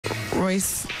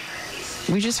Royce,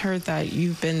 we just heard that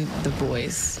you've been the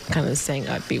boys, kind of staying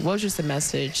upbeat. What was just the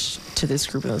message to this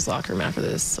group in this locker room after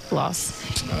this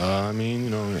loss? I mean, you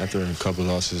know, after a couple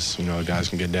losses, you know, guys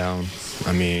can get down.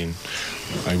 I mean,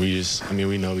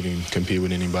 we know we can compete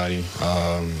with anybody.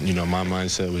 You know, my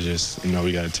mindset was just, you know,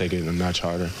 we got to take it a notch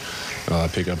harder,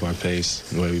 pick up our pace,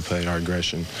 the way we play, our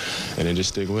aggression, and then just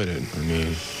stick with it. I mean,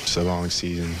 it's a long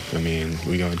season. I mean,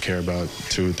 we're going to care about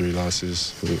 2 or 3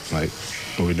 losses, like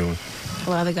what we're doing. A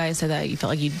lot of the guys said that you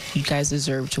felt like you guys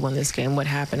deserved to win this game. What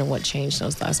happened and what changed in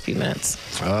those last few minutes?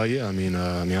 Yeah, I mean,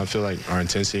 I feel like our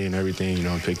intensity and everything, you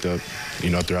know, picked up,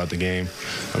 you know, throughout the game.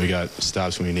 We got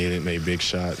stops when we needed, made big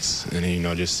shots, and then, you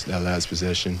know, just that last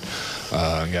possession,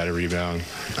 got a rebound.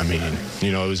 I mean,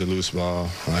 you know, it was a loose ball,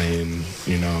 and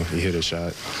you know, he hit a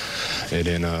shot, and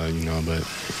then, you know, but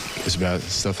it's bad.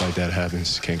 Stuff like that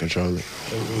happens. Can't control it.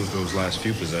 It was those last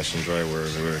few possessions, right, where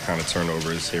there were kind of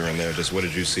turnovers here and there. Just what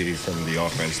did you see from the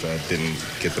offense that didn't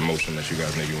get the motion that you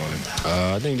guys maybe wanted?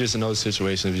 I think just in those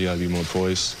situations, you got to be more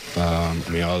poised. I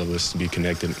mean, all of us to be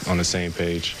connected on the same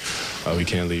page. We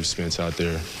can't leave Spence out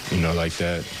there, you know, like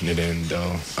that. And then,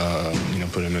 you know,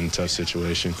 put him in a tough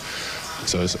situation.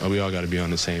 So we all got to be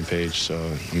on the same page. So,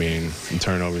 I mean,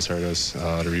 turnovers hurt us,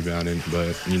 the rebounding.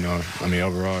 But, you know, I mean,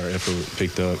 overall, our effort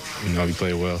picked up. You know, we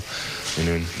played well. And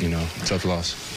then, you know, tough loss.